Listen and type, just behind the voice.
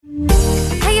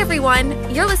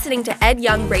everyone. You're listening to Ed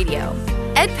Young Radio.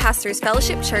 Ed pastors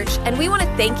Fellowship Church, and we want to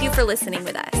thank you for listening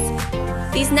with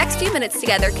us. These next few minutes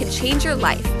together can change your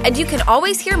life, and you can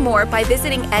always hear more by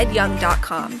visiting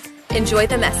edyoung.com. Enjoy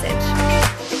the message.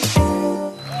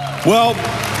 Well,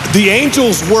 the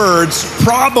angel's words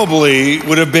probably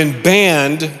would have been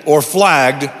banned or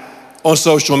flagged on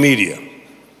social media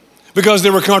because they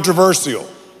were controversial.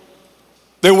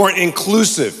 They weren't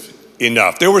inclusive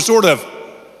enough. They were sort of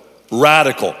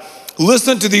radical.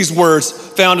 Listen to these words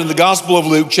found in the Gospel of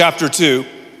Luke, chapter 2,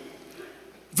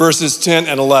 verses 10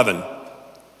 and 11.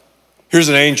 Here's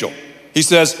an angel. He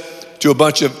says to a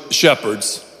bunch of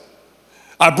shepherds,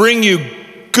 I bring you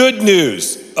good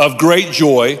news of great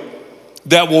joy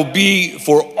that will be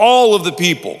for all of the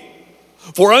people.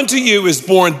 For unto you is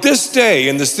born this day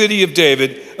in the city of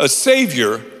David a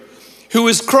Savior who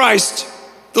is Christ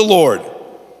the Lord.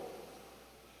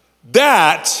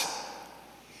 That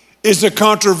is a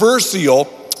controversial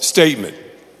statement.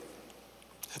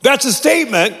 That's a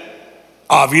statement,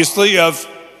 obviously, of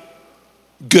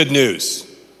good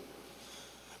news.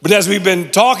 But as we've been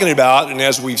talking about and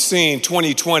as we've seen,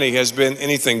 2020 has been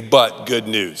anything but good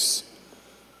news.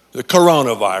 The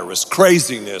coronavirus,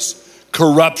 craziness,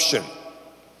 corruption.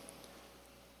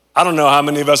 I don't know how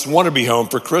many of us want to be home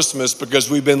for Christmas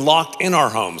because we've been locked in our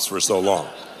homes for so long.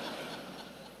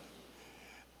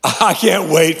 I can't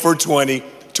wait for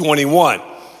 2021.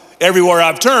 Everywhere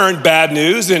I've turned, bad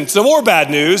news and some more bad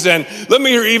news, and let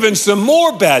me hear even some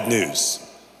more bad news.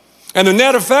 And the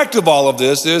net effect of all of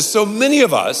this is so many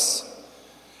of us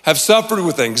have suffered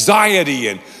with anxiety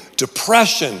and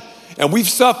depression, and we've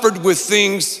suffered with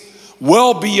things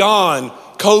well beyond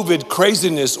COVID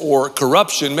craziness or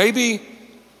corruption. Maybe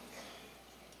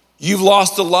you've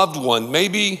lost a loved one.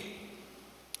 Maybe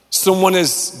someone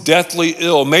is deathly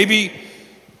ill. Maybe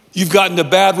you've gotten a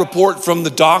bad report from the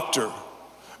doctor.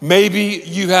 Maybe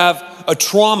you have a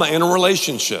trauma in a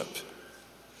relationship.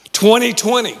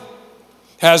 2020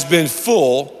 has been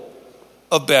full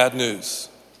of bad news.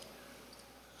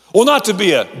 Well, not to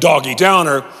be a doggy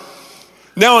downer,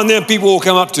 now and then people will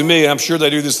come up to me, and I'm sure they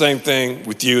do the same thing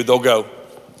with you. They'll go,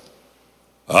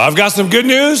 I've got some good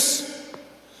news,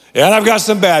 and I've got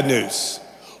some bad news.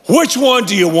 Which one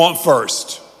do you want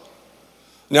first?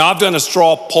 Now, I've done a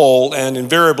straw poll, and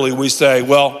invariably we say,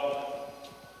 well,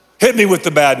 hit me with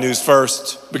the bad news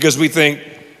first, because we think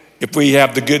if we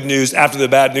have the good news after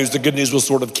the good news will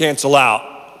sort of cancel out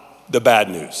the bad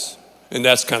news. And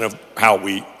that's kind of how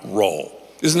we roll.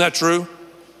 Isn't that true?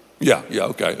 Yeah,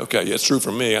 okay. Yeah, it's true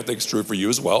for me. I think it's true for you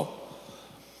as well.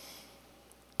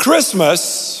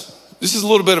 Christmas, this is a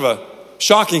little bit of a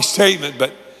shocking statement,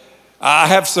 but I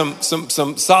have some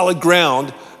solid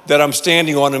ground that I'm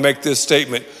standing on to make this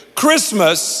statement.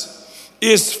 Christmas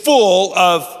is full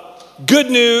of good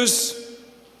news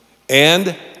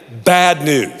and bad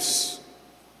news.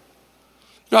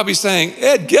 You might be saying,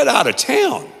 Ed, get out of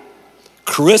town.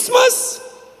 Christmas?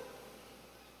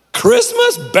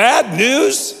 Bad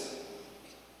news?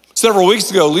 Several weeks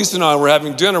ago, Lisa and I were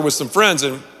having dinner with some friends,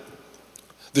 and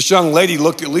this young lady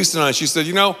looked at Lisa and I, and she said,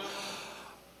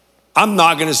 I'm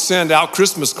not going to send out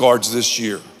Christmas cards this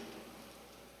year.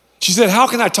 She said, how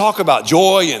can I talk about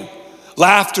joy and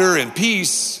laughter and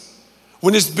peace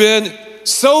when it's been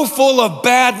so full of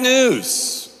bad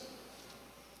news?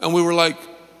 And we were like,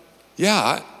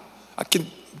 yeah, I can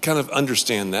kind of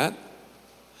understand that.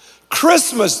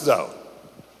 Christmas, though,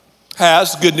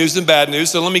 has good news and bad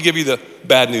news. So let me give you the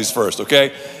bad news first,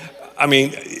 okay? I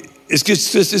mean, it's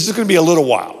just going to be a little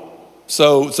while.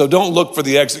 So don't look for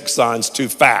the exit signs too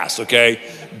fast, okay?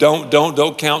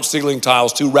 Don't count ceiling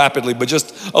tiles too rapidly, but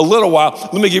just a little while.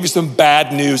 Let me give you some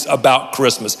bad news about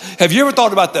Christmas. Have you ever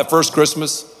thought about that first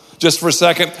Christmas? Just for a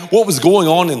second, what was going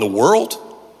on in the world?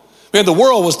 Man, the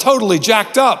world was totally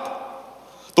jacked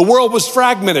up. The world was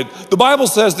fragmented. The Bible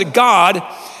says that God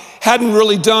hadn't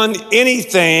really done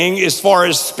anything as far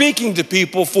as speaking to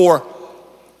people for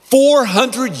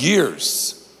 400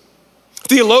 years.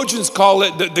 Theologians call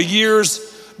it the years,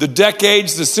 the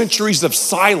decades, the centuries of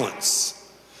silence.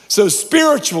 So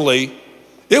spiritually,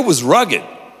 it was rugged.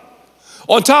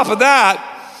 On top of that,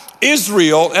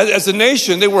 Israel, as a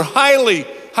nation, they were highly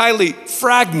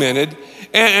fragmented.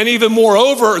 And even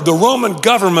moreover, the Roman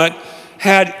government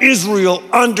had Israel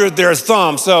under their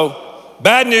thumb. So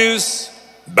bad news,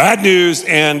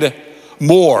 and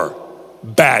more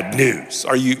bad news.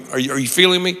 Are you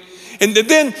feeling me? And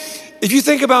then if you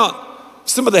think about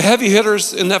some of the heavy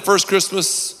hitters in that first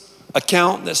Christmas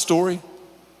account, that story,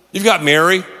 you've got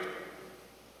Mary,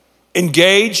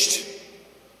 engaged,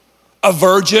 a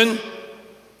virgin.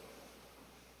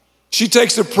 She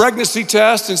takes a pregnancy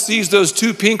test and sees those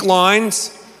 2 pink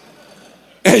lines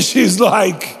And she's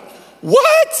like,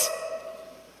 what?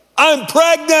 I'm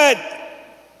pregnant.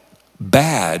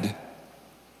 Bad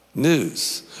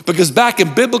news. Because back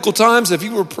in biblical times, if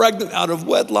you were pregnant out of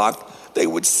wedlock, they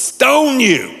would stone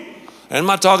you. And I'm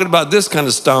not talking about this kind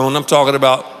of stone. I'm talking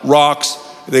about rocks.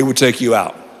 They would take you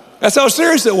out. That's how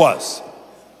serious it was.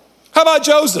 How about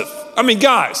Joseph? I mean,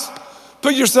 guys,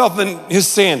 put yourself in his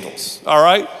sandals, all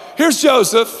right? Here's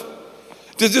Joseph,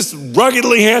 this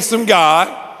ruggedly handsome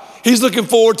guy. He's looking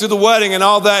forward to the wedding and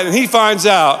all that, and he finds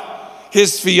out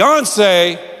his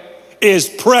fiance is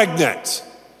pregnant.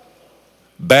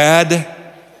 Bad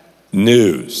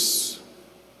news.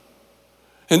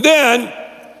 And then,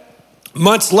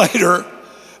 months later,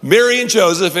 Mary and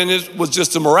Joseph, and it was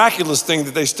just a miraculous thing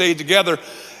that they stayed together.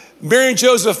 Mary and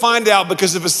Joseph find out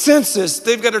because of a census,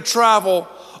 they've got to travel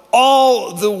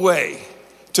all the way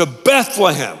to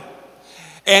Bethlehem.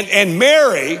 And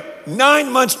Mary,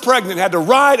 9 months pregnant, had to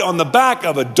ride on the back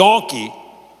of a donkey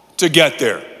to get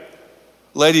there.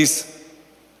 Ladies,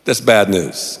 that's bad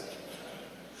news.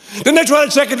 Then they try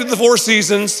to check into the Four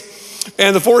Seasons,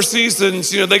 and the Four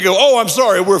Seasons, they go, oh, I'm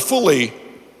sorry, we're fully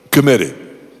committed.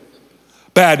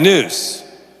 Bad news.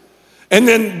 And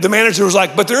then the manager was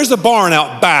like, but there is a barn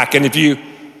out back, and if you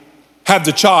have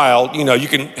the child, you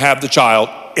can have the child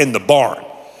in the barn.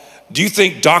 Do you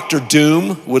think Dr.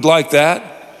 Doom would like that?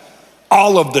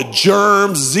 All of the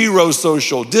germs, zero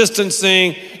social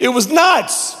distancing. It was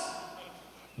nuts.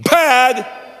 Bad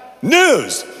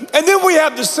news. And then we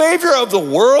have the Savior of the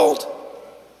world,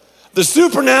 the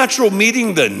supernatural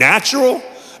meeting the natural,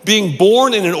 being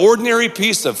born in an ordinary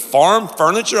piece of farm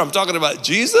furniture. I'm talking about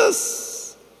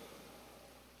Jesus.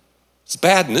 It's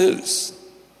bad news.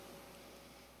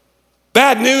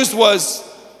 Bad news was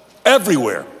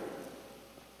everywhere.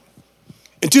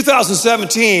 In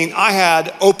 2017, I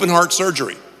had open heart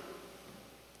surgery.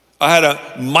 I had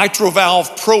a mitral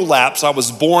valve prolapse I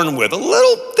was born with, a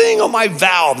little thing on my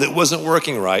valve that wasn't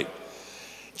working right.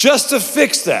 Just to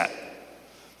fix that,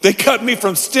 they cut me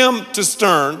from stem to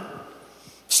stern,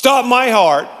 stopped my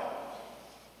heart,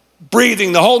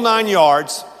 breathing the whole 9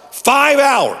 yards, 5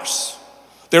 hours.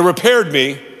 They repaired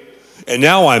me, and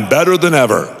now I'm better than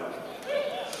ever.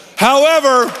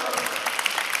 However,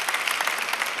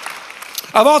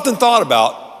 I've often thought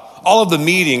about all of the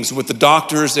meetings with the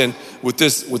doctors and with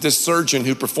this surgeon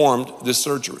who performed this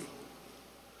surgery.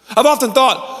 I've often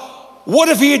thought, what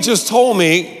if he had just told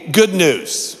me good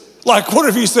news? Like, what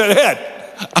if he said, Ed,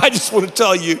 I just want to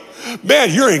tell you,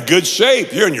 man, you're in good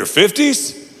shape. You're in your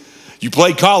 50s. You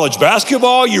played college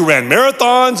basketball. You ran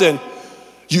marathons. And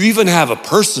you even have a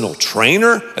personal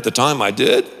trainer. At the time I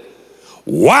did.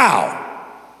 Wow.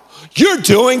 You're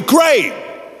doing great.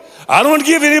 I don't want to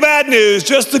give you any bad news,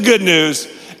 just the good news.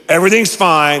 Everything's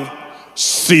fine.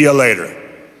 See you later.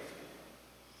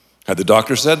 Had the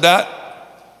doctor said that,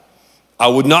 I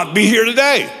would not be here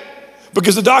today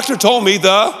because the doctor told me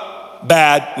the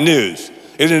bad news.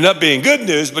 It ended up being good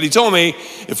news, but he told me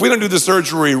if we don't do the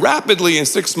surgery rapidly in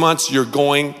 6 months, you're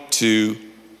going to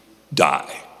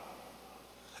die.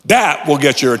 That will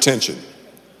get your attention.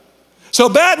 So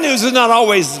bad news is not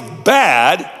always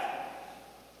bad,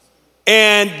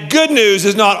 and good news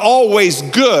is not always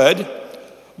good.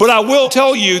 But I will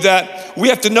tell you that we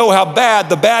have to know how bad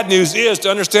the bad news is to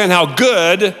understand how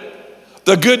good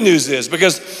the good news is.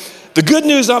 Because the good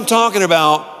news I'm talking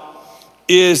about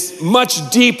is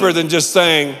much deeper than just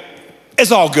saying,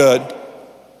 it's all good.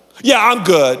 Yeah, I'm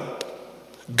good.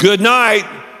 Good night.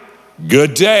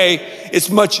 Good day.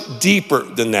 It's much deeper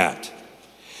than that.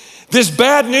 This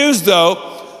bad news,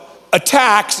 though,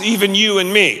 attacks even you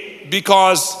and me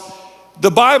because the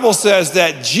Bible says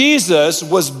that Jesus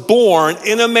was born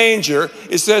in a manger.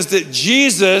 It says that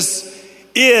Jesus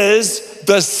is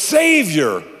the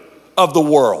Savior of the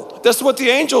world. That's what the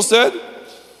angel said.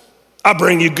 I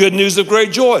bring you good news of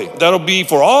great joy. That'll be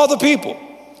for all the people.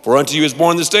 For unto you is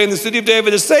born this day in the city of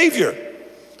David a Savior,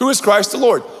 who is Christ the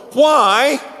Lord.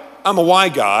 Why? I'm a why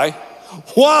guy.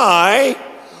 Why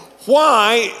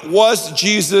was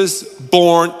Jesus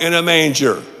born in a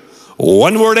manger?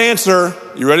 One word answer,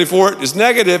 you ready for it? It's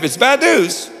negative, it's bad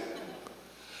news.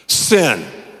 Sin.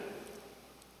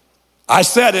 I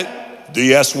said it,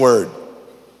 the S word.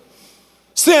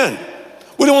 Sin.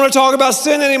 We don't want to talk about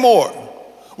sin anymore.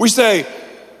 We say,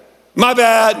 my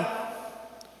bad,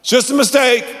 just a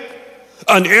mistake,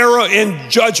 an error in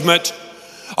judgment.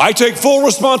 I take full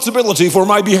responsibility for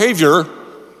my behavior,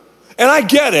 and I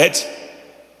get it.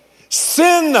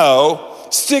 Sin, though,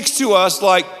 sticks to us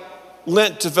like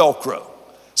lint to Velcro.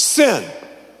 Sin.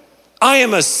 I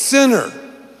am a sinner.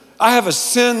 I have a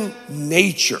sin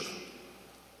nature.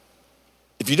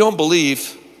 If you don't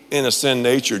believe in a sin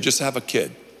nature, just have a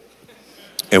kid.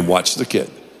 and watch the kid.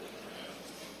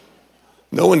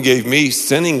 No one gave me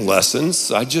sinning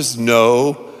lessons. I just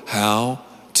know how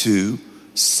to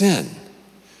sin.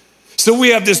 So we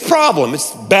have this problem.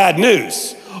 It's bad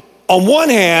news. On one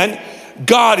hand,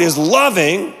 God is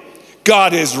loving,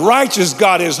 God is righteous,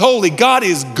 God is holy, God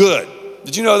is good.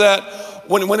 Did you know that?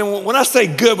 When I say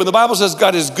good, when the Bible says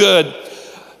God is good,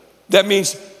 that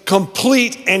means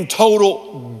complete and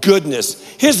total goodness.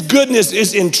 His goodness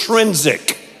is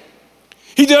intrinsic.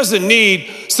 He doesn't need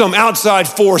some outside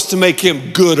force to make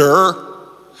him gooder.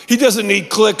 He doesn't need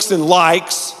clicks and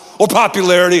likes or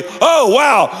popularity. Oh,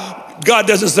 wow. God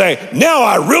doesn't say, now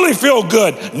I really feel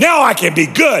good. Now I can be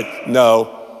good.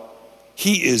 No,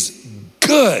 he is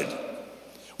good.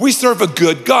 We serve a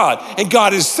good God, and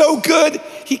God is so good,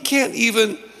 he can't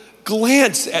even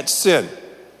glance at sin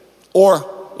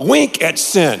or wink at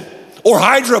sin or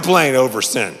hydroplane over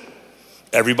sin.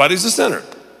 Everybody's a sinner.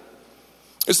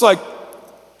 It's like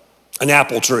an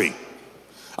apple tree.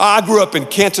 I grew up in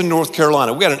Canton, North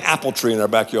Carolina. We had an apple tree in our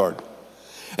backyard.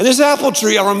 And this apple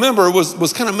tree, I remember,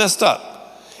 was kind of messed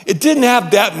up. It didn't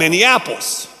have that many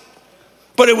apples,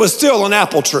 but it was still an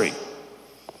apple tree.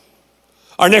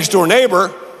 Our next door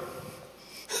neighbor,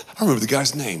 I remember the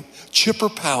guy's name, Chipper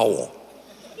Powell.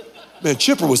 Man,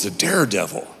 Chipper was a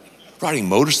daredevil, riding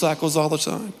motorcycles all the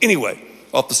time. Anyway,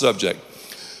 off the subject.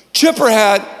 Chipper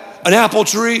had an apple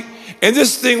tree, and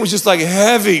this thing was just like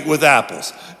heavy with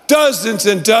apples. Dozens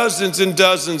and dozens and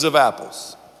dozens of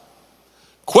apples.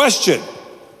 Question,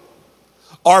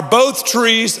 are both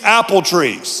trees apple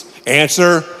trees?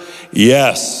 Answer,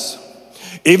 yes.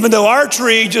 Even though our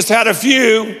tree just had a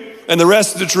few and the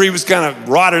rest of the tree was kind of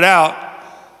rotted out,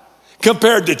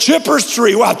 compared to Chipper's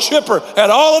tree, wow, Chipper had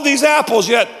all of these apples,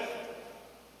 yet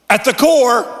at the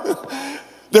core,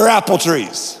 they're apple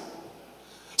trees.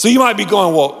 So you might be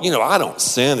going, well, I don't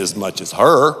sin as much as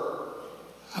her.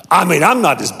 I mean, I'm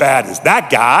not as bad as that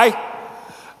guy.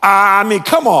 I mean,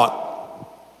 come on.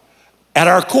 At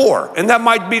our core, and that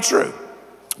might be true,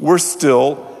 we're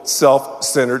still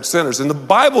self-centered sinners. And the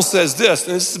Bible says this,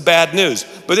 and this is bad news,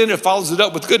 but then it follows it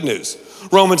up with good news.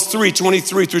 Romans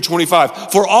 3:23 through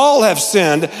 25. For all have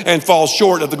sinned and fall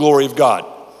short of the glory of God.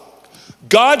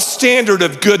 God's standard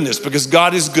of goodness, because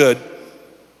God is good,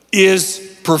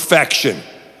 is perfection.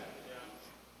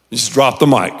 You just drop the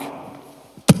mic.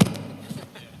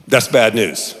 That's bad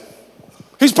news.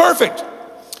 He's perfect.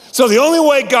 So the only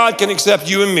way God can accept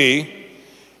you and me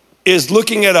is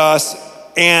looking at us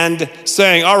and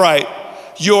saying, all right,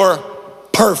 you're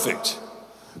perfect.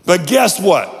 But guess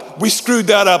what? We screwed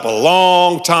that up a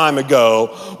long time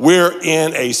ago. We're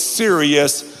in a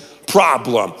serious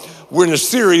problem. We're in a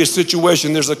serious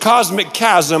situation. There's a cosmic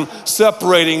chasm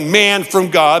separating man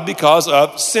from God because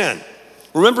of sin.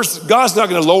 Remember, God's not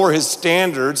going to lower his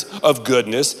standards of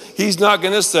goodness. He's not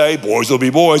going to say, boys will be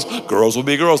boys, girls will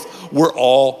be girls. We're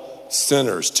all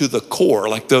sinners to the core,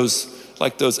 like those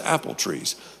apple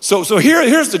trees. So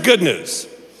here's the good news.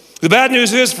 The bad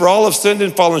news is, for all have sinned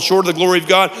and fallen short of the glory of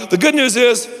God. The good news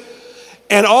is,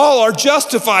 and all are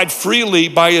justified freely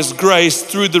by his grace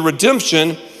through the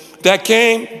redemption that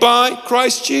came by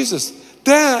Christ Jesus.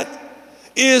 That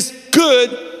is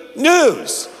good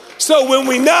news. So when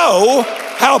we know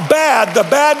how bad the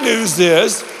bad news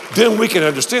is, then we can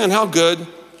understand how good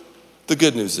the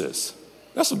good news is.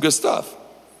 That's some good stuff.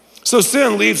 So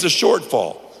sin leaves a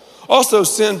shortfall. Also,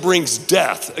 sin brings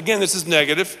death. Again, this is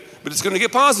negative, but it's going to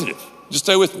get positive. Just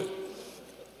stay with me.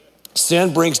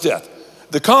 Sin brings death.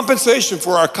 The compensation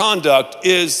for our conduct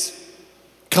is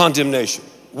condemnation.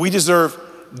 We deserve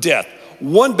death.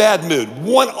 One bad mood,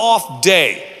 one off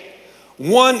day,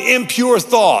 one impure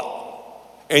thought,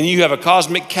 and you have a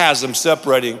cosmic chasm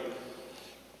separating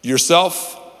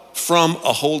yourself from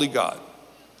a holy God.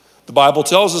 The Bible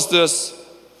tells us this.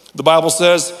 The Bible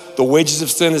says the wages of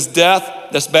sin is death.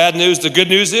 That's bad news. The good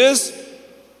news is,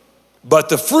 but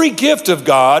the free gift of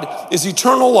God is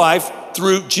eternal life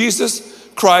through Jesus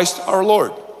Christ our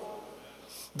Lord.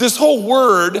 This whole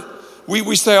word,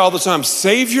 we say all the time,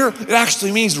 Savior, it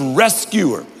actually means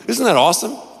rescuer. Isn't that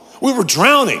awesome? We were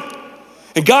drowning,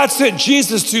 and God sent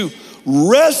Jesus to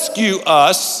rescue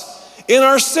us in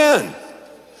our sin.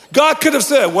 God could have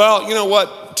said, well, you know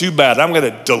what? Too bad. I'm going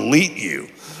to delete you.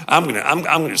 I'm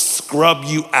going to scrub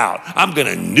you out. I'm going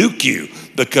to nuke you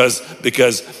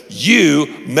because you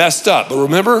messed up. But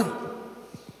remember,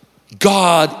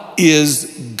 God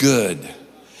is good.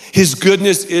 His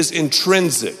goodness is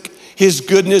intrinsic. His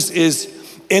goodness is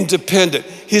independent.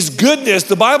 His goodness,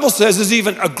 the Bible says, is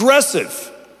even aggressive.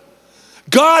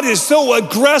 God is so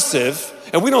aggressive,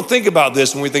 and we don't think about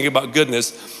this when we think about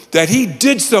goodness, that he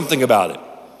did something about it.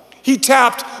 He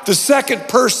tapped the second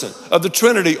person of the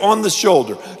Trinity on the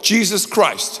shoulder, Jesus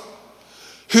Christ,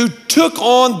 who took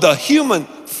on the human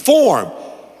form.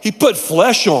 He put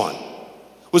flesh on,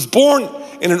 was born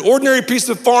in an ordinary piece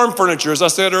of farm furniture, as I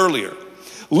said earlier,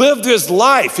 lived his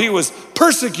life. He was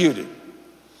persecuted.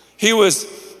 He was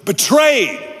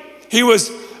betrayed. He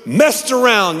was messed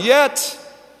around, yet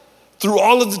through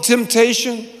all of the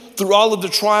temptation, through all of the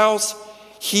trials,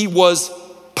 he was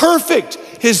perfect.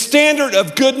 His standard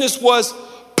of goodness was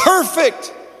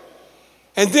perfect.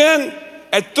 And then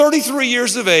at 33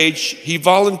 years of age, he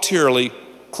voluntarily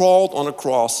crawled on a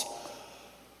cross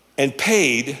and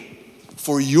paid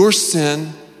for your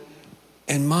sin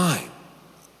and mine.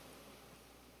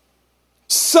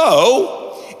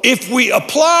 So, if we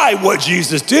apply what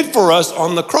Jesus did for us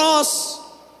on the cross,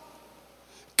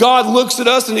 God looks at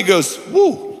us and he goes,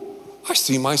 whoa, I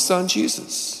see my son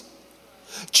Jesus.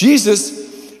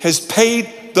 Jesus has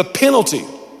paid the penalty,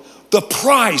 the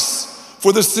price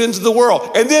for the sins of the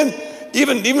world. And then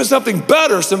even something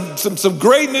better, some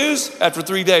great news. After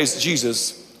 3 days,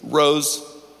 Jesus rose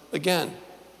again.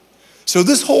 So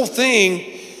this whole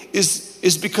thing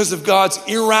is because of God's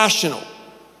irrational,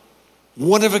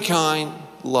 one-of-a-kind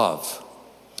love.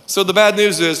 So the bad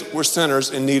news is we're sinners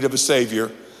in need of a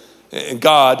Savior, and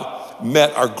God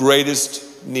met our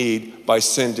greatest need by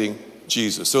sending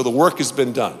Jesus. So the work has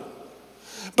been done.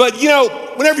 But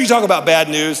whenever you talk about bad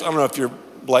news, I don't know if you're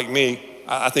like me,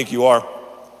 I think you are.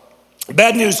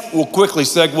 Bad news will quickly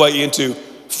segue into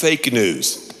fake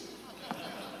news.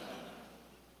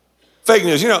 Fake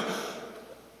news,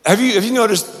 have you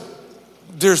noticed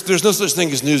there's no such thing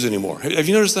as news anymore? Have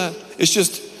you noticed that? It's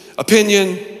just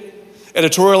opinion,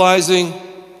 editorializing.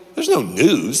 There's no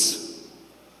news.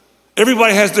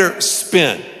 Everybody has their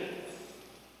spin.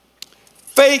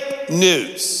 Fake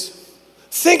news.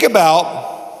 Think about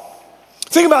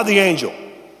the angel.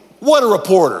 What a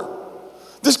reporter.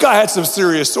 This guy had some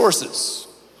serious sources.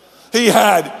 He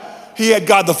had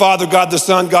God the Father, God the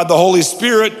Son, God the Holy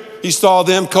Spirit. He saw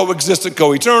them coexistent,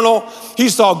 co-eternal. He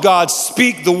saw God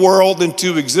speak the world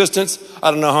into existence.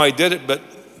 I don't know how he did it, but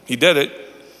he did it.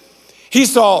 He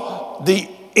saw the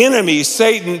enemy,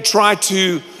 Satan, try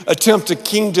to attempt a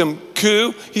kingdom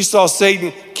coup. He saw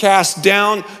Satan cast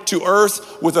down to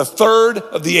earth with a third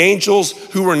of the angels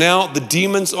who were now the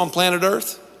demons on planet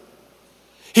Earth.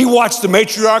 He watched the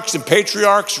matriarchs and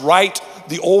patriarchs write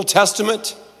the Old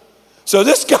Testament. So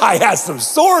this guy has some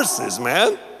sources,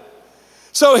 man.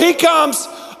 So he comes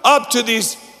up to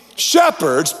these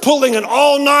shepherds pulling an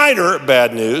all-nighter,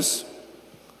 bad news.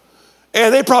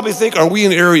 And they probably think, are we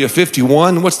in Area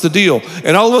 51? What's the deal?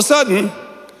 And all of a sudden,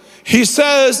 he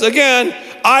says again,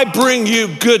 I bring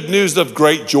you good news of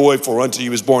great joy, for unto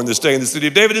you is born this day in the city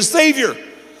of David a Savior,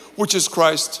 which is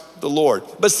Christ the Lord.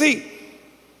 But see,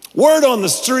 word on the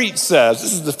street says,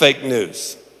 this is the fake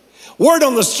news. Word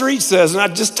on the street says, and I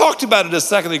just talked about it a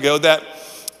second ago, that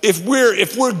if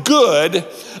we're good,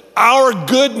 our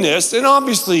goodness, and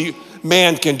obviously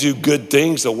man can do good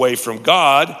things away from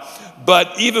God,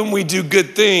 but even we do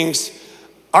good things,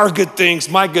 our good things,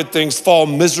 my good things fall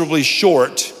miserably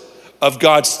short of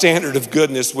God's standard of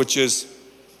goodness, which is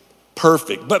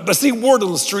perfect. But see, word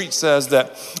on the street says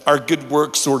that our good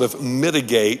works sort of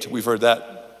mitigate, we've heard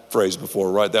that phrase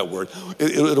before, right? That word.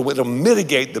 It'll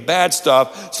mitigate the bad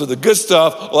stuff, so the good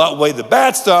stuff will outweigh the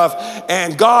bad stuff,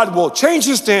 and God will change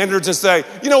his standards and say,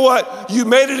 you know what? You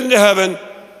made it into heaven.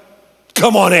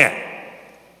 Come on in.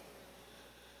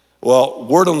 Well,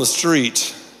 word on the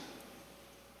street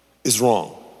is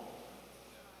wrong.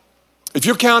 If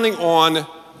you're counting on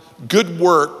good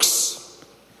works,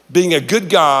 being a good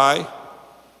guy,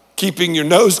 keeping your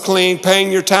nose clean,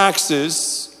 paying your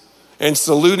taxes, and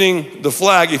saluting the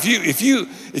flag, if you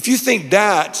think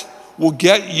that will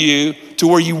get you to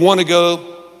where you want to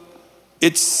go,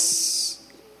 it's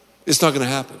not going to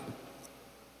happen.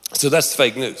 So that's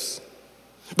fake news.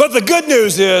 But the good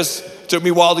news is, it took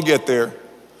me a while to get there.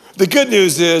 The good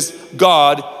news is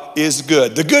God is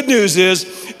good. The good news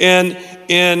is in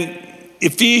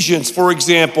Ephesians, for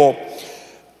example,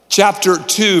 chapter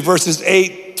 2, verses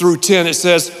 8 through 10, it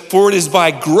says, for it is by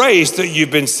grace that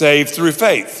you've been saved through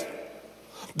faith.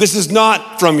 This is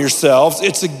not from yourselves,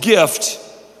 it's a gift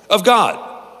of God,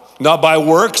 not by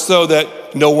works, so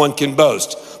that no one can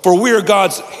boast. For we are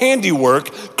God's handiwork,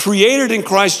 created in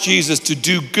Christ Jesus to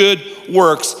do good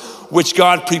works, which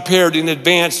God prepared in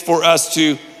advance for us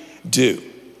to do.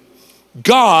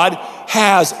 God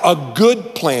has a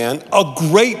good plan, a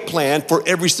great plan for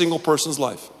every single person's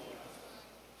life.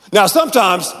 Now,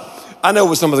 sometimes, I know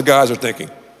what some of the guys are thinking.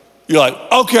 You're like,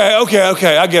 okay,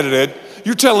 I get it, Ed.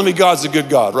 You're telling me God's a good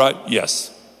God, right?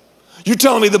 Yes. You're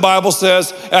telling me the Bible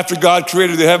says after God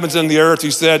created the heavens and the earth,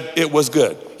 he said it was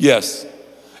good? Yes.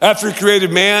 After he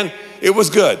created man, it was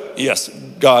good. Yes,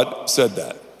 God said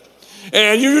that.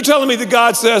 And you're telling me that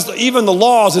God says even the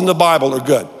laws in the Bible are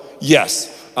good? Yes,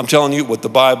 I'm telling you what the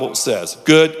Bible says.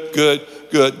 Good, good,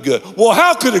 good, good. Well,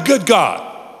 how could a good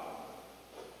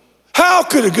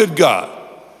God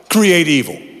create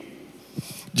evil?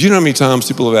 Do you know how many times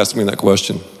people have asked me that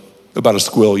question about a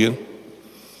squillion?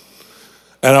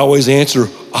 And I always answer,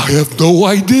 I have no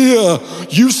idea.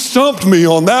 You stumped me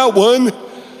on that one.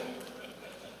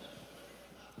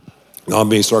 No, I'm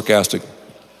being sarcastic.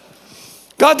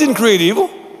 God didn't create evil.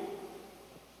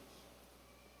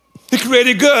 He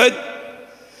created good.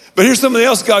 But here's something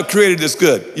else God created that's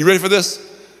good. You ready for this?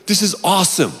 This is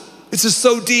awesome. This is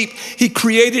so deep. He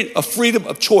created a freedom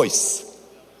of choice.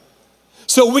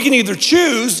 So we can either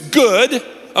choose good,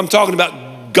 I'm talking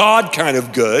about God kind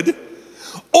of good,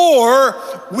 or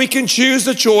we can choose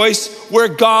a choice where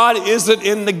God isn't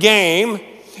in the game.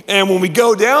 And when we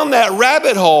go down that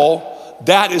rabbit hole,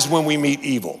 that is when we meet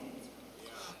evil.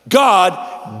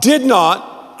 God did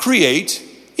not create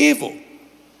evil.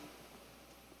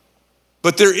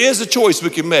 But there is a choice we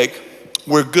can make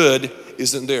where good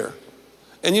isn't there.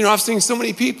 And you know, I've seen so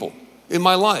many people in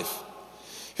my life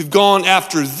who've gone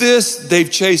after this,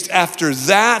 they've chased after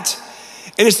that.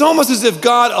 And it's almost as if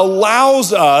God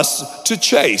allows us to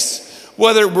chase,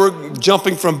 whether we're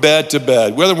jumping from bed to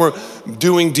bed, whether we're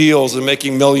doing deals and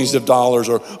making millions of dollars,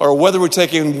 or whether we're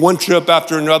taking one trip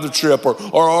after another trip,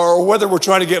 or whether we're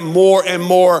trying to get more and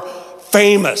more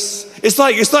famous. It's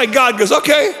like God goes,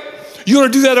 okay, you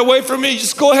want to do that away from me?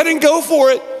 Just go ahead and go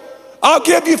for it. I'll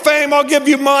give you fame, I'll give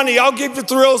you money, I'll give you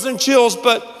thrills and chills,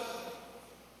 but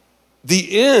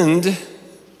the end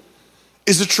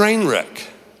is a train wreck.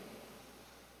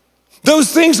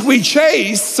 Those things we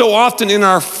chase so often in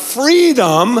our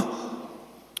freedom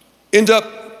end up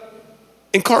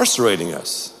incarcerating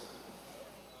us.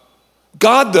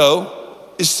 God,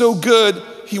 though, is so good,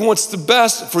 he wants the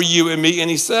best for you and me, and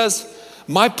he says,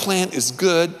 my plan is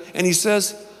good, and he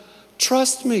says,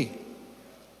 trust me.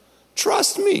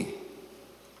 Trust me.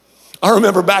 I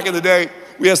remember back in the day,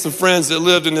 we had some friends that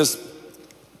lived in this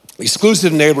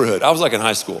exclusive neighborhood. I was like in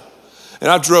high school, and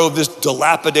I drove this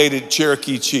dilapidated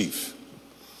Cherokee Chief.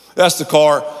 That's the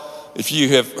car, if you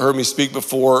have heard me speak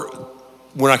before,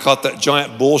 when I caught that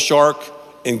giant bull shark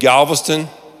in Galveston.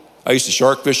 I used to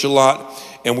shark fish a lot,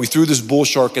 and we threw this bull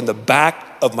shark in the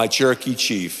back of my Cherokee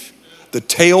Chief, the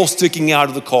tail sticking out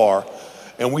of the car,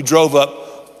 and we drove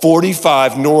up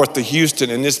 45 north to Houston,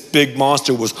 and this big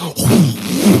monster was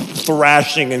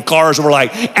thrashing, and cars were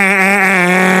like,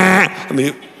 ah. I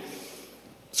mean,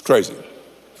 it's crazy.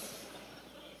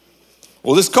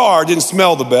 Well, this car didn't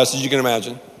smell the best, as you can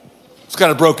imagine. It's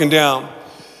kind of broken down.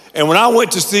 And when I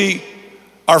went to see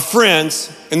our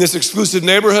friends in this exclusive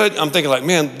neighborhood, I'm thinking like,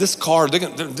 man, this car, they're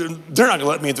not gonna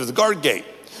let me in through the guard gate.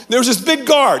 And there was this big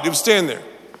guard that was standing there.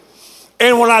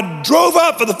 And when I drove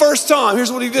up for the first time,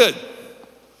 here's what he did.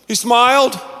 He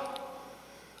smiled,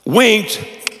 winked,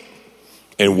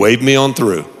 and waved me on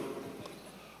through.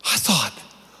 I thought,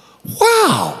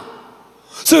 wow.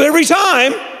 So every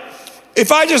time,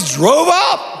 if I just drove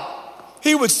up,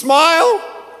 he would smile,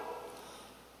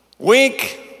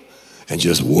 wink, and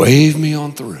just wave me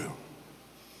on through.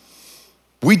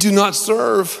 We do not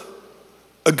serve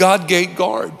a God gate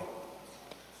guard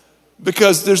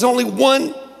because there's only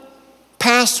one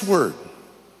password.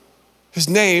 His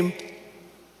name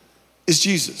is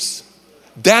Jesus.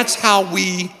 That's how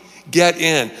we get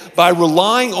in, by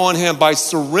relying on him, by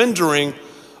surrendering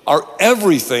our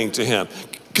everything to him.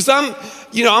 Because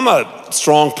I'm a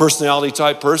strong personality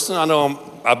type person. I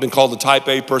know I've been called the type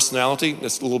A personality.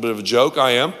 That's a little bit of a joke.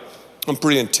 I'm a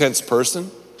pretty intense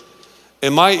person.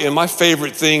 And my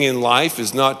favorite thing in life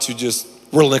is not to just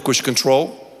relinquish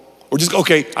control or just,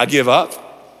 okay, I give up.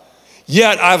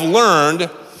 Yet I've learned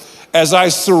as I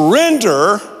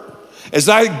surrender, as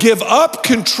I give up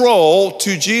control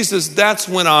to Jesus, that's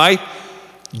when I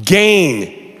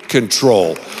gain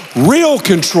control, real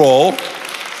control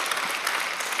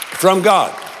from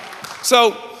God.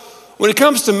 So when it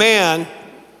comes to man,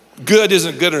 good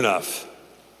isn't good enough,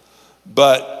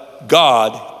 but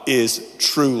God is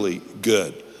truly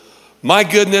good. My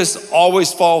goodness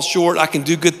always falls short. I can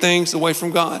do good things away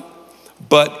from God,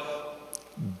 but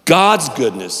God's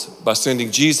goodness, by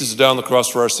sending Jesus down the cross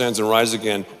for our sins and rise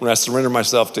again, when I surrender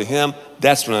myself to him,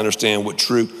 that's when I understand what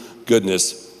true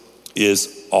goodness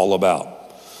is all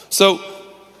about. So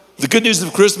the good news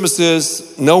of Christmas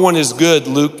is no one is good,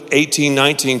 Luke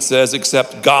 18:19 says,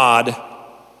 except God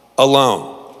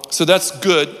alone. So that's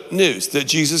good news, that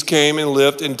Jesus came and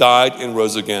lived and died and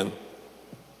rose again.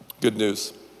 Good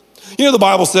news. You know, the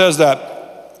Bible says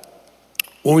that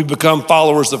when we become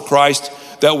followers of Christ,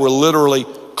 that we're literally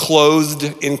clothed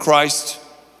in Christ.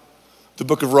 The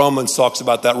book of Romans talks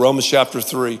about that, Romans chapter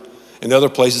 3, and other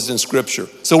places in Scripture.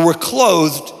 So we're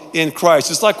clothed in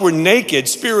Christ. It's like we're naked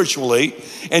spiritually,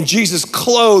 and Jesus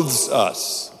clothes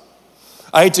us.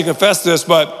 I hate to confess this,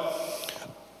 but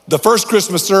the first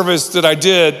Christmas service that I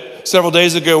did several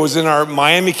days ago was in our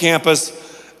Miami campus,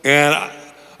 and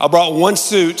I brought one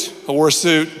suit. I wore a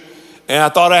suit, and I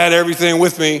thought I had everything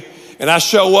with me, and I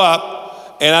show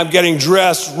up, and I'm getting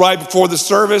dressed right before the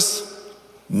service.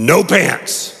 No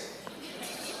pants.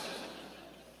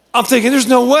 I'm thinking, there's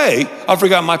no way I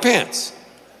forgot my pants.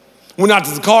 Went out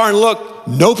to the car and looked,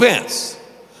 no pants.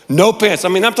 No pants. I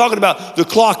mean, I'm talking about the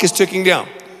clock is ticking down.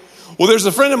 Well, there's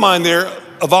a friend of mine there,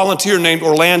 a volunteer named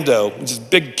Orlando, this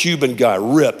big Cuban guy,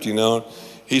 ripped, you know.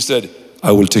 He said,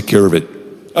 I will take care of it.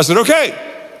 I said, okay.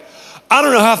 I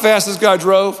don't know how fast this guy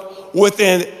drove.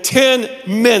 Within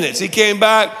 10 minutes, he came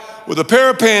back with a pair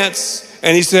of pants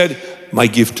and he said, my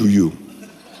gift to you.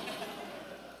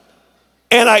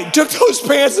 And I took those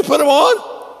pants and put them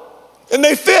on, and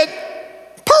they fit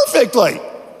perfectly.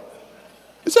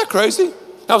 Is that crazy?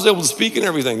 I was able to speak and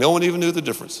everything. No one even knew the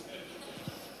difference.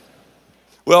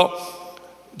 Well,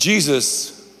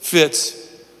 Jesus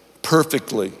fits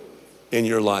perfectly in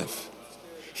your life.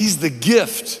 He's the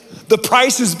gift. The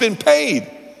price has been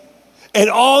paid. And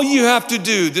all you have to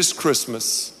do this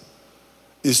Christmas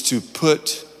is to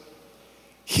put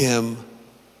him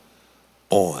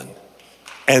on.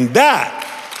 And that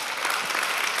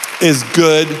is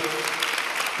good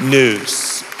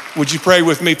news. Would you pray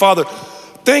with me? Father,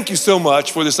 thank you so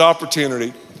much for this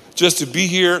opportunity just to be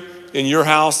here in your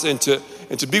house and to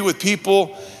be with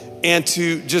people and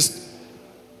to just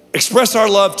express our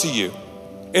love to you.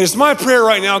 And it's my prayer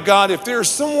right now, God, if there's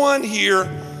someone here,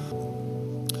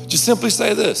 just simply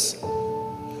say this.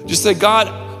 Just say, God,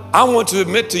 I want to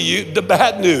admit to you the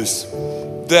bad news,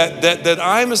 that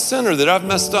I'm a sinner, that I've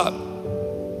messed up.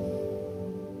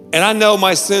 And I know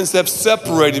my sins have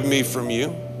separated me from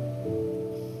you.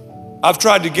 I've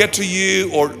tried to get to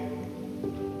you or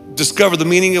discover the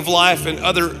meaning of life in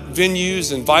other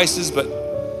venues and vices, but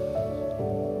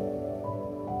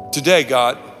today,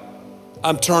 God,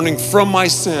 I'm turning from my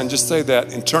sin, just say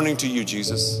that, and turning to you,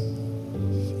 Jesus.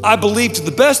 I believe to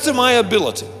the best of my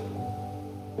ability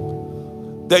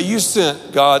that you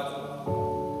sent, God,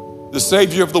 the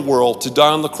Savior of the world, to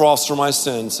die on the cross for my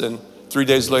sins and 3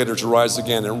 days later to rise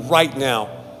again. And right now,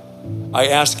 I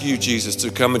ask you, Jesus, to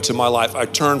come into my life. I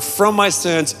turn from my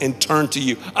sins and turn to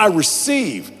you. I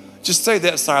receive, just say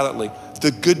that silently,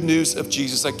 the good news of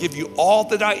Jesus. I give you all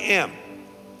that I am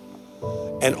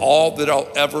and all that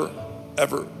I'll ever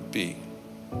be.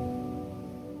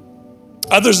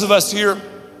 Others of us here,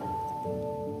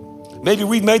 maybe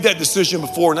we've made that decision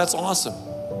before, and that's awesome.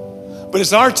 But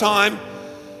it's our time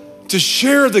to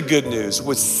share the good news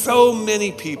with so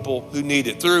many people who need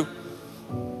it through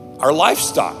our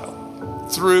lifestyle,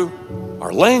 through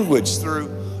our language,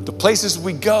 through the places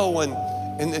we go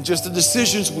and just the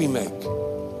decisions we make.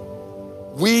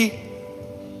 We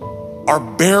are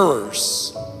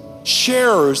bearers,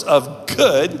 sharers of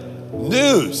good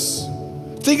news.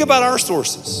 Think about our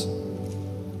sources.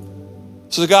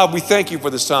 So God, we thank you for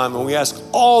this time, and we ask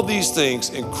all these things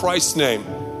in Christ's name.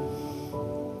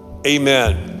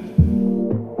 Amen.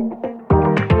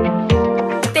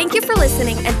 Thank you for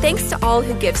listening, and thanks to all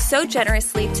who give so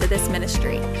generously to this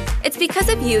ministry. It's because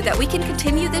of you that we can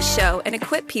continue this show and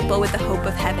equip people with the hope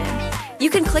of heaven. You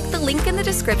can click the link in the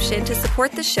description to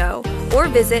support the show or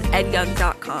visit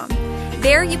edyoung.com.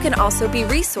 There you can also be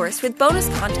resourced with bonus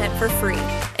content for free,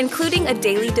 including a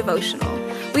daily devotional.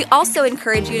 We also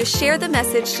encourage you to share the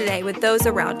message today with those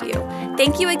around you.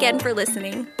 Thank you again for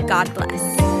listening. God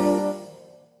bless.